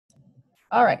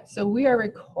All right, so we are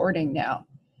recording now.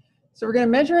 So we're going to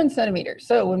measure in centimeters.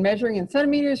 So when measuring in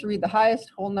centimeters, read the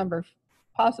highest whole number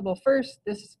possible first.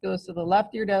 This goes to the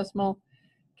left of your decimal.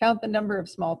 Count the number of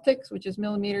small ticks, which is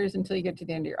millimeters, until you get to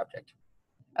the end of your object.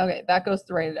 Okay, that goes to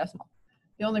the right of decimal.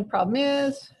 The only problem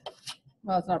is,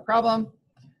 well, it's not a problem,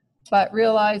 but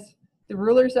realize the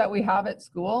rulers that we have at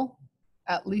school,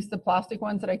 at least the plastic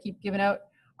ones that I keep giving out,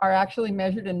 are actually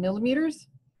measured in millimeters.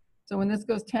 So when this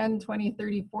goes 10, 20,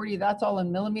 30, 40, that's all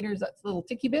in millimeters. That's little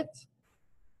ticky bits.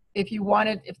 If you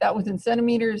wanted, if that was in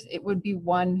centimeters, it would be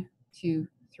 1, 2,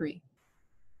 3.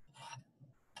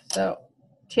 So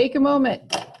take a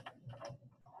moment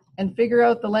and figure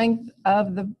out the length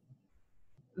of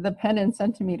the pen in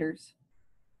centimeters.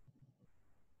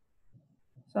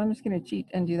 So I'm just going to cheat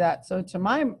and do that. So to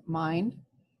my mind,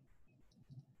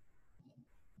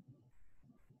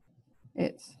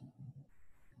 it's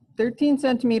 13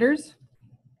 centimeters.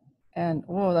 And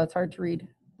whoa, that's hard to read.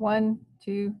 1,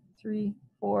 2, 3,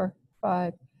 4,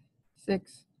 5,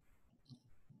 6,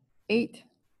 8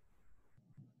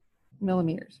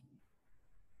 millimeters.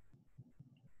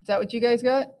 Is that what you guys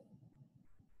got?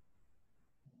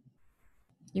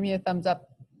 Give me a thumbs up.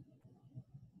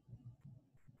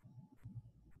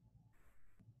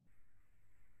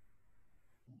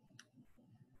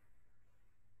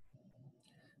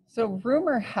 So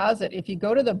rumor has it, if you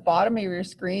go to the bottom of your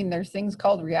screen, there's things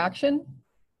called reaction.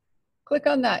 Click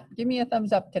on that. Give me a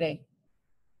thumbs up today.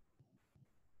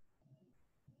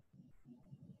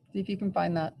 See if you can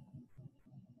find that.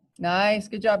 Nice.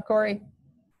 Good job, Corey.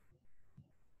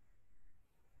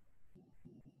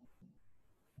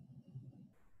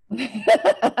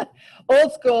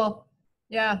 Old school.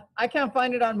 Yeah, I can't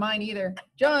find it on mine either.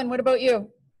 John, what about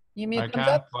you? You mean I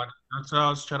can't find it. That's what I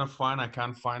was trying to find. I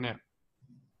can't find it.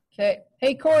 Okay.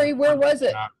 Hey, Corey, where was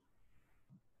it?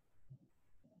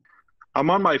 I'm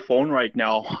on my phone right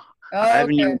now. Oh, I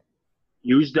haven't okay.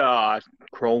 used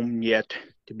Chrome yet,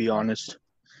 to be honest.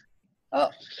 Oh,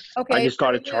 okay. I just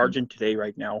got it charging today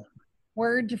right now.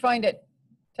 Where'd you find it?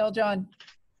 Tell John.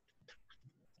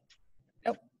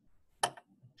 Nope.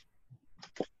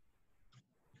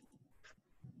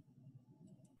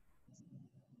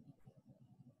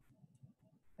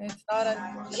 It's not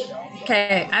a...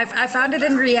 Okay, I found it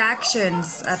in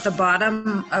reactions at the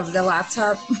bottom of the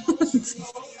laptop.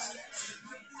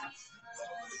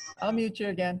 I'll mute you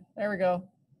again. There we go.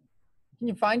 Can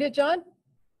you find it, John?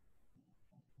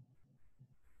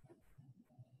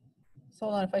 So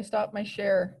hold on, if I stop my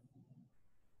share.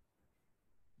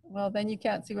 Well, then you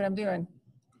can't see what I'm doing.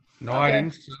 No,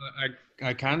 okay.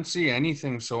 I can't see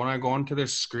anything. So when I go into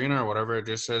this screen or whatever, it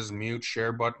just says mute,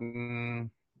 share button,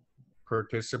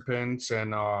 participants,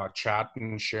 and chat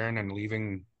and sharing and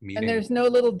leaving meeting. And there's no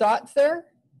little dots there?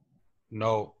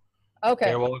 No.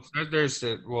 Okay. Well, it says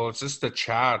it's just the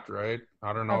chat, right?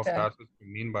 I don't know if that's what you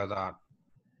mean by that.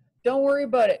 Don't worry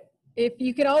about it. If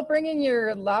you can all bring in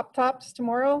your laptops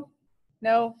tomorrow.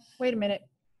 No, wait a minute.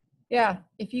 Yeah,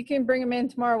 if you can bring them in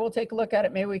tomorrow, we'll take a look at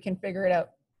it. Maybe we can figure it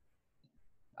out.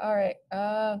 All right.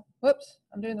 Whoops,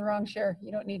 I'm doing the wrong share.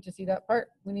 You don't need to see that part.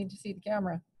 We need to see the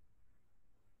camera.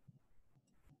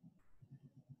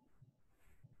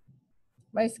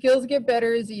 My skills get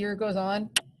better as the year goes on.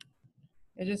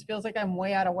 It just feels like I'm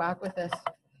way out of whack with this.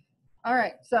 All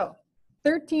right, so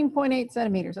 13.8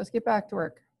 centimeters. Let's get back to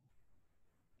work.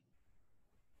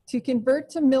 To convert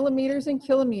to millimeters and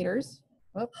kilometers,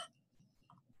 whoops,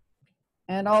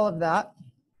 and all of that,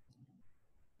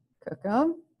 cook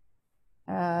them,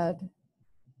 had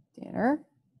dinner,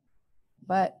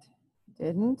 but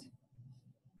didn't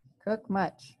cook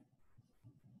much.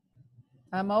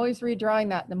 I'm always redrawing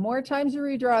that. The more times you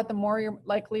redraw it, the more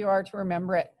likely you are to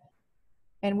remember it.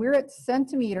 And we're at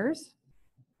centimeters.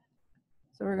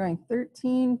 So we're going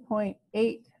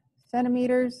 13.8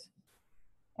 centimeters,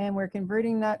 and we're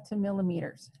converting that to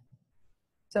millimeters.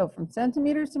 So from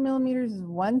centimeters to millimeters is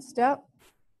one step.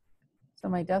 So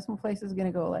my decimal place is going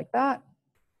to go like that,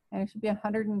 and it should be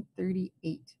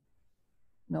 138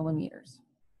 millimeters.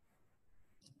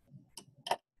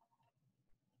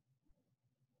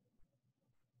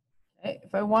 Okay,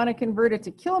 if I want to convert it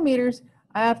to kilometers,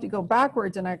 I have to go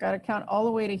backwards, and I got to count all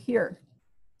the way to here.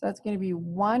 So that's going to be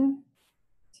 1,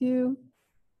 2,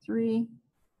 3,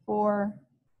 4,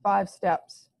 5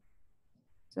 steps.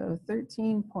 So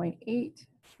 13.8.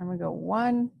 I'm going to go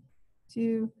 1,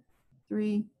 2,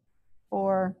 3,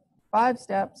 4, 5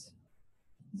 steps.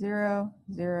 0,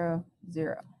 0,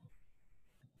 0.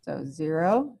 So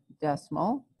 0,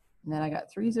 decimal, and then I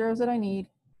got 3 zeros that I need.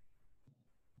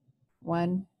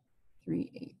 1,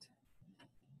 3, 8.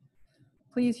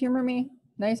 Please humor me.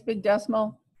 Nice big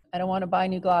decimal. I don't want to buy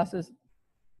new glasses.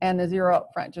 And the 0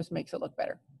 up front just makes it look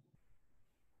better.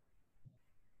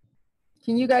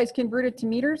 Can you guys convert it to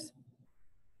meters?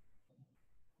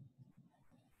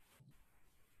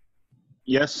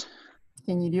 Yes.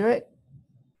 Can you do it?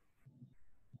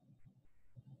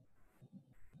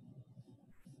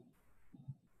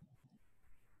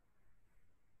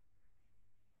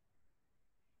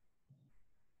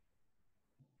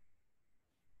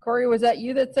 Corey, was that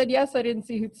you that said yes? I didn't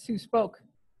see who spoke.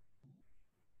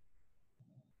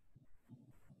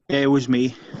 It was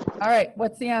me. All right,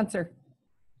 what's the answer?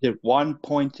 Is it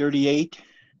 1.38?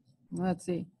 Let's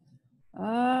see.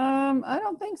 I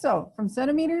don't think so. From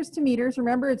centimeters to meters,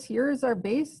 remember it's here is our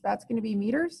base. That's going to be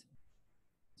meters.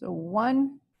 So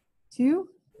 1, 2.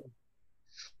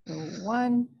 So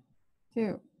 1,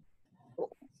 2.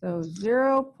 So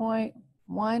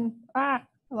 0.1. I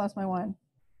lost my 1.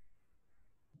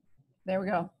 There we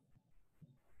go.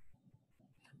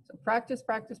 So practice,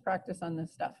 practice, practice on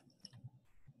this stuff.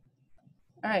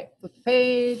 All right, flip the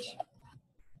page.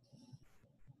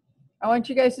 I want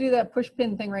you guys to do that push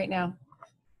pin thing right now.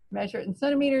 Measure it in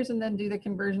centimeters and then do the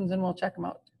conversions and we'll check them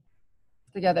out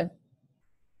together.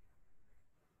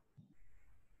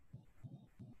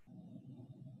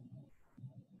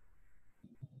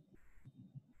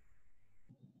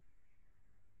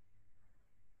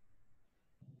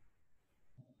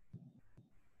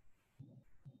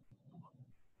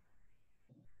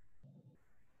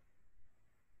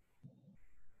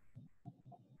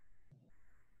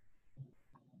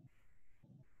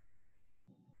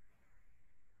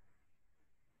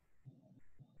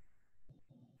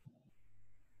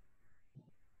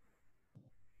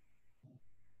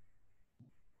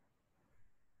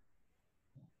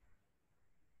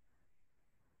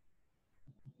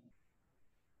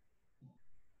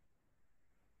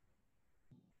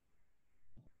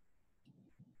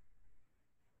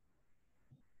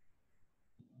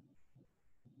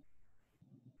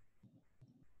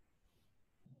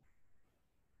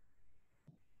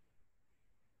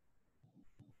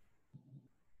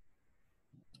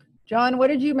 John, what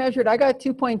did you measure? I got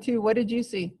 2.2. What did you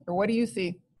see? Or what do you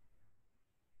see?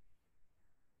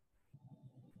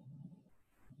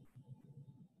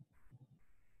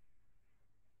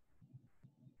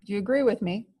 Do you agree with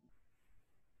me?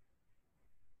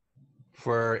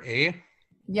 For A?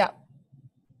 Yeah.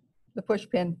 The push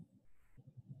pin.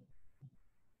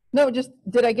 No, just,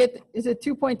 did I get, is it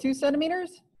 2.2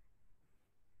 centimeters?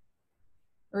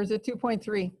 Or is it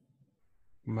 2.3?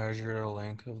 Measure the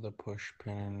length of the push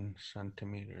pin in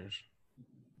centimeters.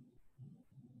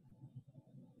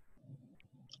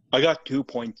 I got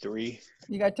 2.3.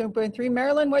 You got 2.3.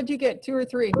 Marilyn, what'd you get? 2 or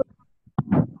 3?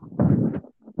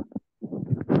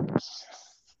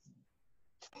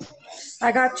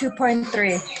 I got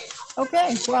 2.3.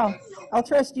 Okay, well, I'll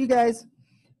trust you guys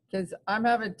because I'm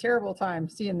having a terrible time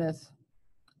seeing this.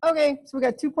 Okay, so we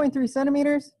got 2.3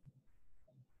 centimeters.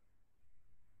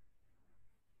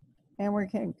 And we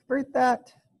can convert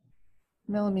that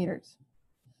millimeters.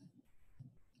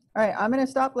 All right, I'm gonna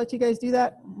stop, let you guys do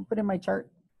that. Put in my chart.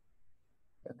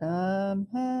 Come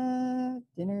have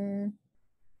dinner,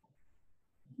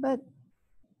 but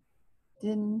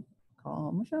didn't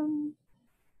call Michelle.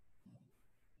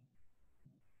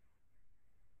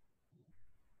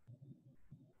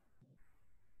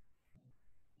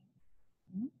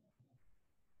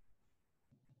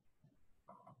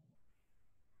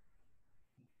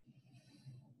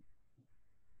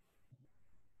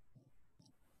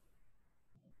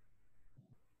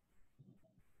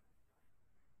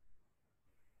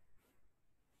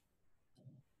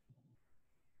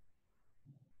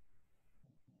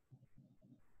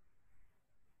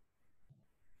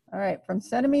 All right, from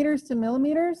centimeters to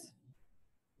millimeters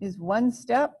is 1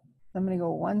 step. I'm gonna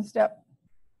go 1 step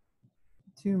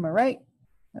to my right.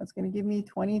 That's gonna give me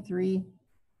 23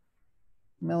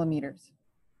 millimeters.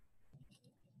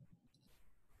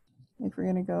 If we're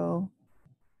gonna go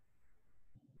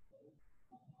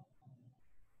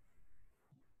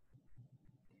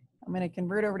I'm gonna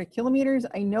convert over to kilometers.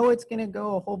 I know it's gonna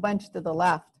go a whole bunch to the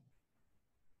left.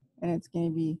 And it's gonna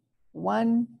be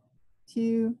 1,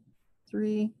 2,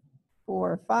 3,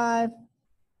 4, 5.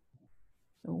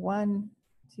 So 1,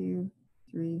 2,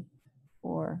 3,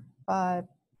 4, 5.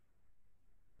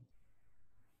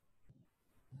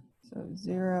 So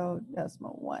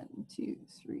 0.1, 2,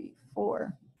 3,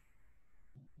 4,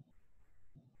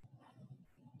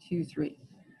 2, 3.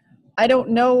 I don't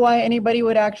know why anybody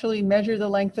would actually measure the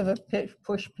length of a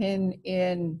push pin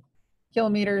in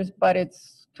kilometers, but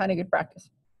it's kind of good practice.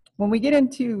 When we get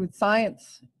into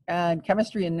science and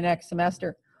chemistry in the next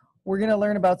semester, we're going to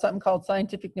learn about something called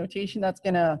scientific notation. That's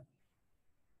going to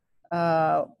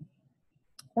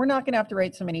we're not going to have to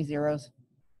write so many zeros.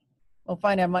 We'll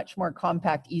find a much more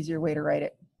compact, easier way to write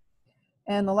it.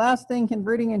 And the last thing,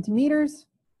 converting into meters.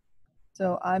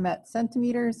 So I'm at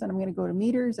centimeters, and I'm going to go to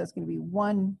meters. That's going to be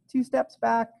 2 steps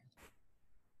back.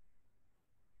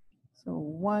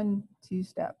 So 2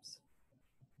 steps.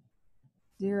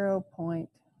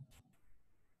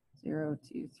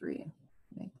 0.023.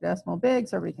 Make the decimal big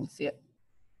so everybody can see it.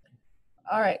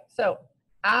 All right, so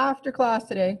after class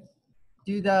today,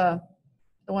 do the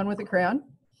one with the crayon.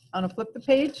 I'm gonna flip the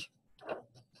page.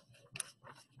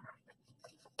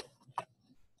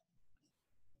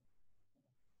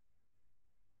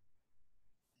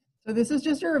 So this is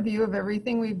just a review of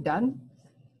everything we've done.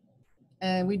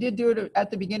 And we did do it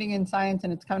at the beginning in science,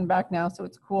 and it's coming back now, so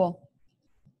it's cool.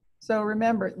 So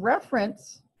remember,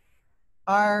 reference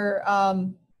are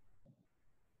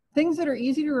things that are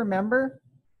easy to remember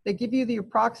that give you the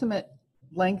approximate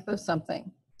length of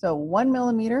something. So 1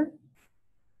 millimeter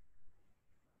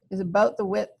is about the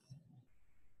width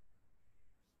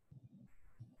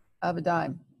of a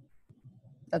dime.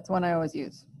 That's one I always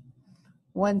use.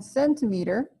 1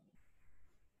 centimeter,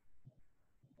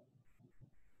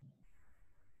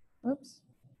 oops.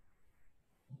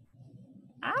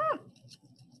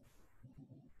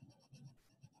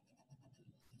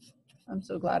 I'm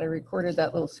so glad I recorded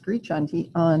that little screech on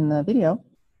the video.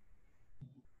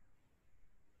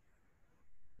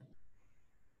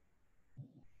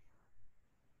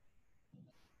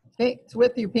 Okay, it's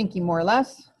width of your pinky more or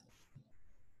less.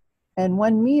 And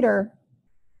 1 meter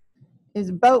is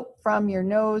about from your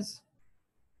nose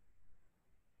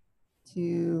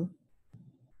to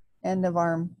end of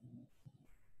arm.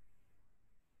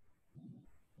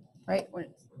 Right, when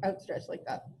it's outstretched like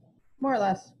that, more or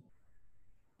less.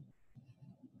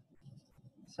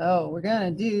 So we're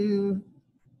gonna do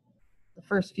the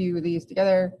first few of these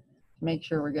together to make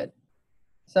sure we're good.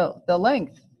 So the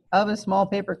length of a small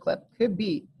paper clip could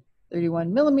be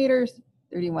 31 millimeters,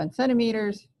 31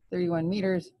 centimeters, 31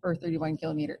 meters, or 31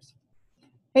 kilometers.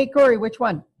 Hey, Corey, which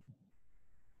one?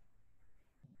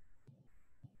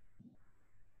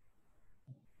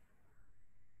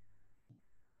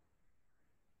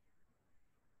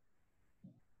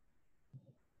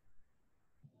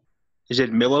 Is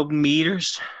it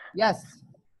millimeters? Yes.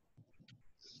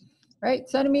 Right,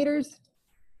 centimeters,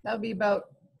 that would be about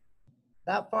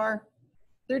that far.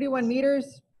 31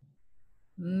 meters,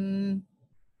 I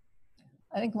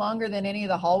think longer than any of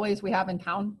the hallways we have in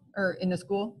town or in the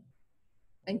school.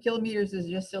 And kilometers is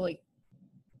just silly.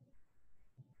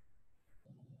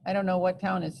 I don't know what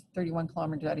town is 31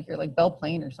 kilometers out of here, like Belle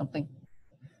Plaine or something.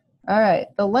 All right,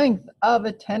 the length of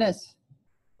a tennis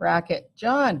racket.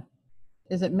 John,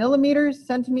 is it millimeters,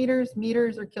 centimeters,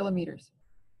 meters, or kilometers?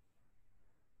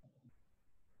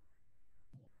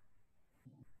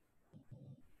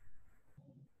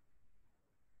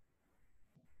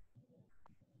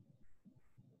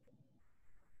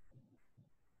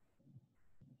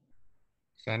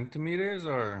 Centimeters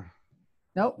or?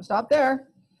 Nope, stop there.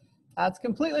 That's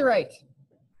completely right.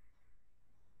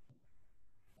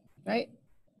 Right?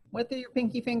 Width of your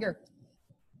pinky finger.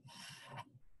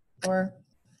 Or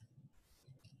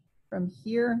from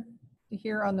here to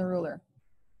here on the ruler.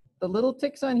 The little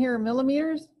ticks on here are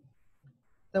millimeters.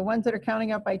 The ones that are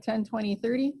counting up by 10, 20,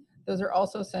 30, those are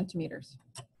also centimeters.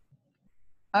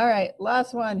 All right,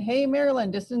 last one. Hey,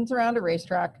 Marilyn, distance around a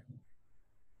racetrack.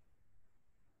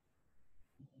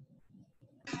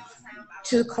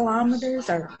 2 kilometers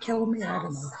or kilometer, I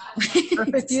don't know.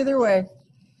 Perfect either way.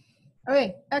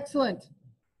 Okay, excellent.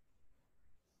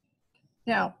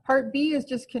 Now, part B is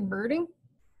just converting.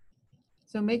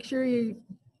 So make sure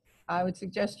I would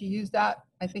suggest you use that.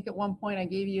 I think at one point I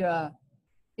gave you a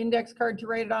index card to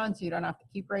write it on so you don't have to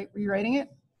keep rewriting it.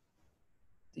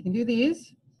 So you can do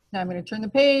these. Now I'm going to turn the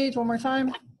page one more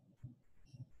time.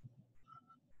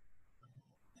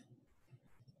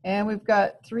 And we've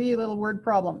got 3 little word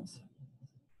problems.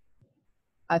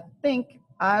 I think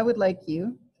I would like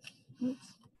you, to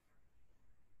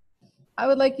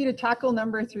tackle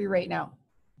number 3 right now.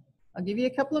 I'll give you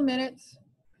a couple of minutes.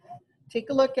 Take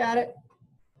a look at it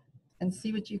and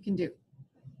see what you can do.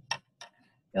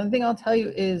 The only thing I'll tell you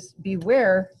is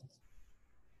beware.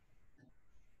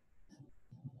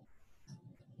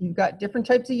 You've got different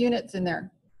types of units in there.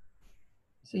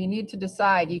 So you need to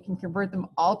decide. You can convert them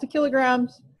all to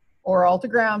kilograms or all to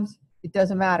grams. It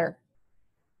doesn't matter.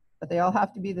 But they all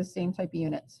have to be the same type of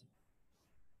units.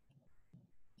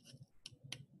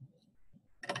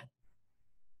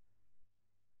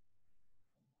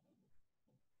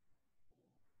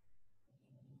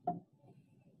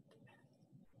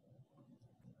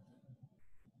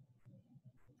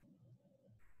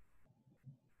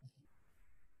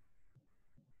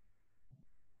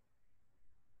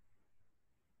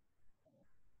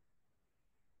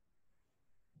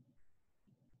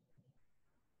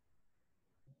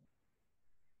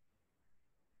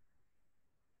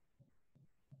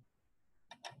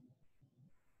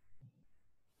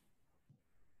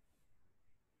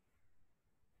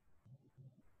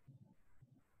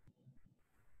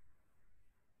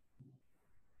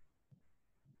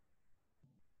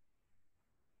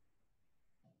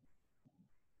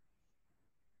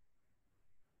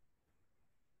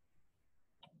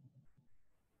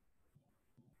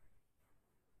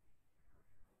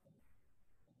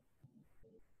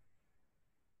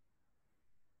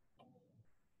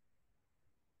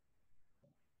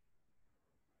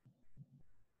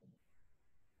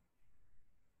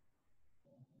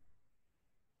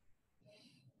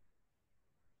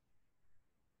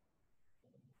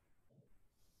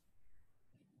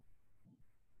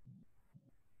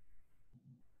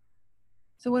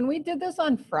 So when we did this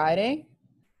on Friday,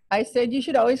 I said you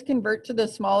should always convert to the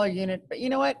smaller unit, but you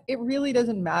know what? It really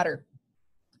doesn't matter.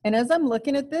 And as I'm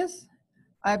looking at this,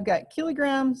 I've got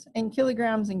kilograms and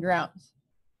kilograms and grams.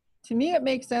 To me, it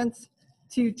makes sense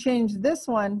to change this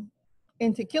one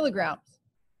into kilograms,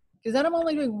 because then I'm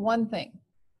only doing one thing.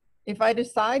 If I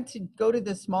decide to go to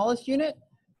the smallest unit,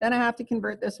 then I have to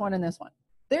convert this one and this one.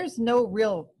 There's no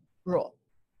real rule.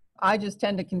 I just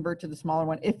tend to convert to the smaller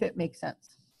one if it makes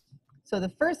sense. So the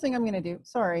first thing I'm going to do,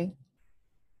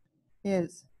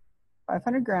 is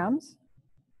 500 grams.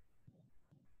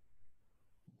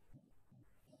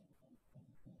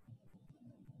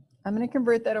 I'm going to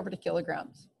convert that over to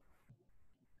kilograms.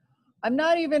 I'm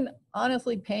not even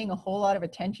honestly paying a whole lot of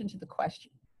attention to the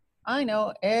question. I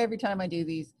know every time I do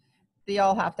these, they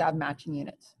all have to have matching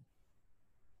units.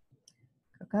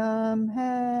 Cook 'em,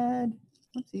 head,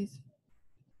 whoopsies.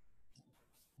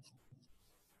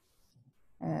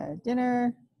 Had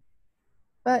dinner,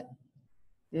 but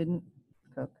didn't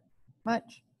cook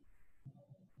much.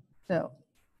 So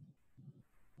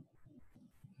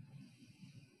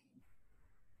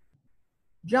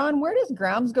John, where does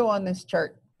grams go on this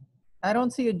chart? I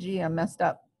don't see a G, I'm messed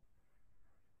up.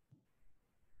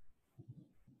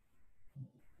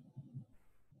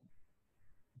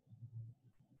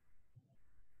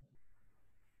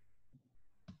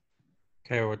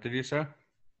 Okay, what did you say?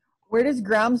 Where does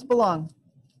grams belong?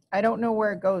 I don't know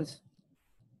where it goes,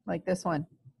 like this one.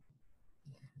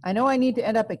 I know I need to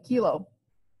end up at kilo,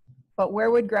 but where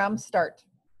would grams start?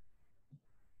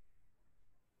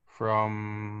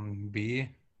 From B.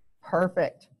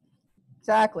 Perfect.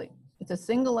 Exactly. It's a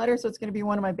single letter, so it's going to be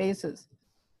one of my bases.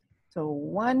 So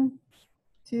 1,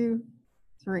 2,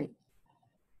 3.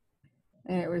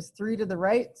 And it was 3 to the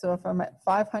right. So if I'm at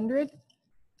 500,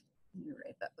 you're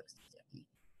right, that looks yucky.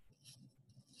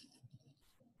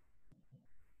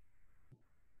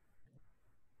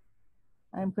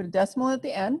 I put a decimal at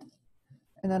the end,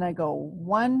 and then I go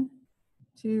 1,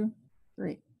 2,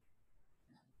 3.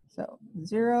 So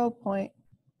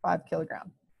 0.5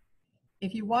 kilogram.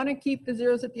 If you want to keep the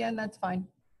zeros at the end, that's fine,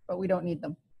 but we don't need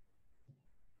them.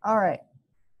 All right.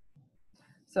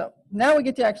 So now we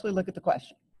get to actually look at the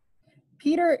question.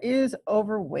 Peter is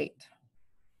overweight.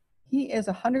 He is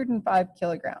 105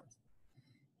 kilograms.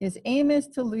 His aim is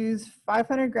to lose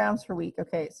 500 grams per week.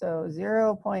 Okay, so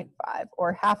 0.5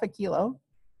 or half a kilo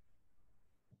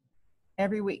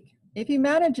every week. If he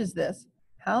manages this,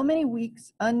 how many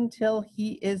weeks until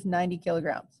he is 90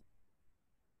 kilograms?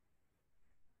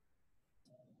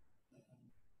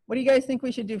 What do you guys think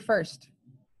we should do first?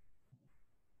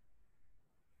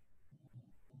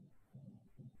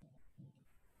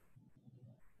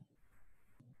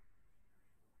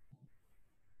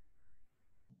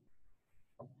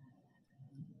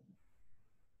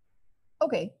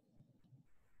 Okay.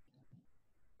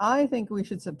 I think we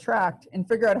should subtract and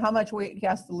figure out how much weight he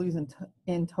has to lose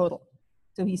in total.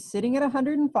 So he's sitting at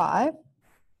 105,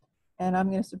 and I'm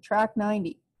going to subtract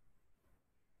 90.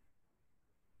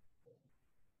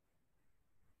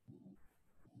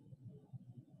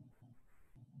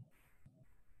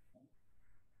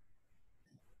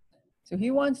 So he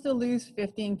wants to lose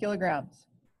 15 kilograms.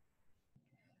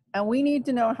 And we need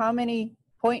to know how many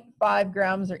 0.5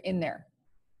 grams are in there.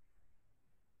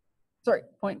 Sorry,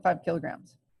 0.5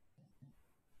 kilograms.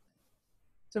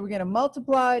 So we're going to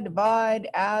multiply, divide,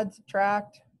 add,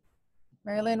 subtract.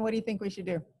 Marilyn, what do you think we should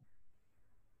do?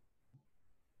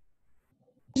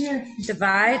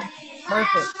 Divide.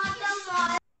 Perfect.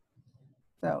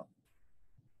 So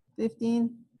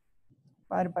 15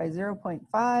 divided by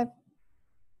 0.5.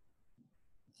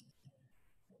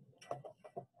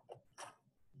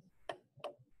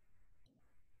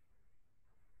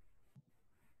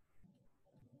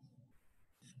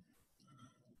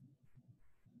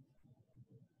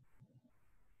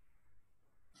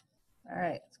 All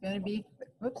right, it's going to be,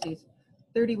 whoopsies,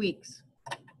 30 weeks.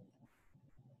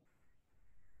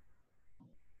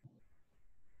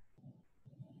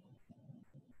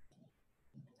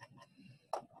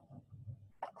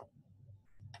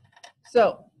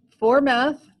 So for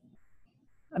math,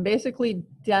 I'm basically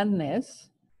done this.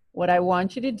 What I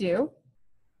want you to do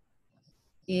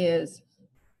is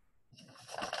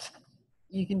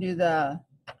you can do the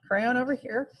crayon over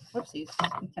here. Whoopsies,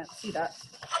 you can't see that.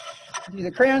 Do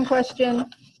the crayon question.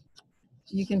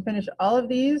 You can finish all of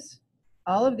these,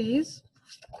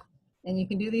 and you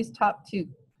can do these top two.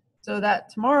 So that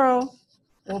tomorrow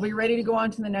we'll be ready to go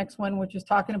on to the next one, which is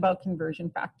talking about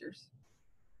conversion factors.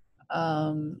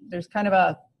 There's kind of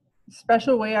a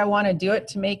special way I want to do it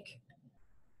to make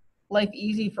life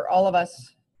easy for all of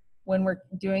us when we're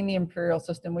doing the imperial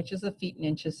system, which is the feet and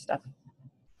inches stuff.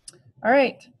 All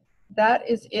right, that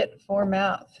is it for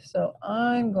math. So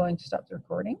I'm going to stop the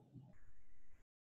recording.